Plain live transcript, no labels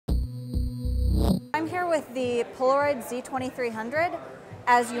I'm here with the Polaroid Z2300.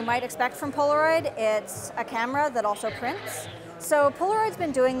 As you might expect from Polaroid, it's a camera that also prints. So Polaroid's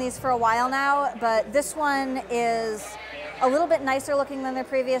been doing these for a while now, but this one is a little bit nicer looking than their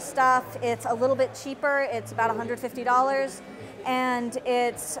previous stuff. It's a little bit cheaper. It's about $150. And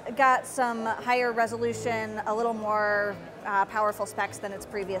it's got some higher resolution, a little more powerful specs than its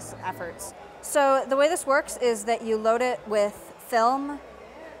previous efforts. So the way this works is that you load it with film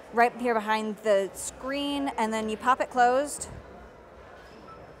right here behind the screen, and then you pop it closed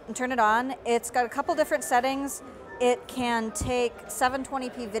and turn it on. It's got a couple different settings. It can take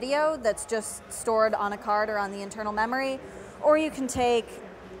 720p video that's just stored on a card or on the internal memory, or you can take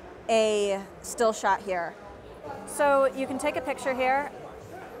a still shot here. So you can take a picture here,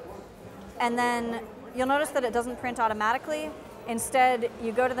 and then you'll notice that it doesn't print automatically. Instead,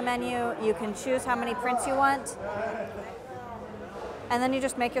 you go to the menu, you can choose how many prints you want, and then you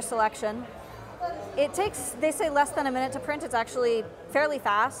just make your selection. It takes, they say, less than a minute to print. It's actually fairly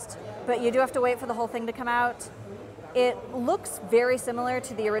fast, but you do have to wait for the whole thing to come out. It looks very similar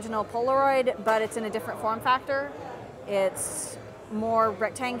to the original Polaroid, but it's in a different form factor. It's more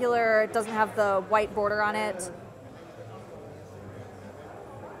rectangular, it doesn't have the white border on it.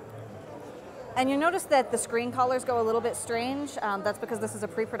 And you notice that the screen colors go a little bit strange. That's because this is a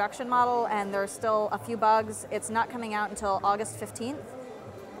pre-production model and there's still a few bugs. It's not coming out until August 15th,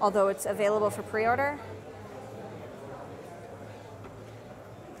 although it's available for pre-order.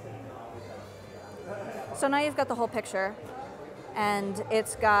 So now you've got the whole picture, and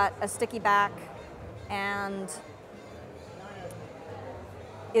it's got a sticky back and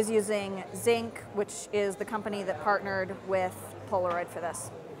is using Zinc, which is the company that partnered with Polaroid for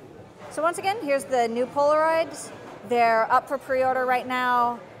this. So once again, here's the new Polaroids. They're up for pre-order right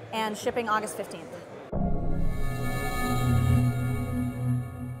now and shipping August 15th.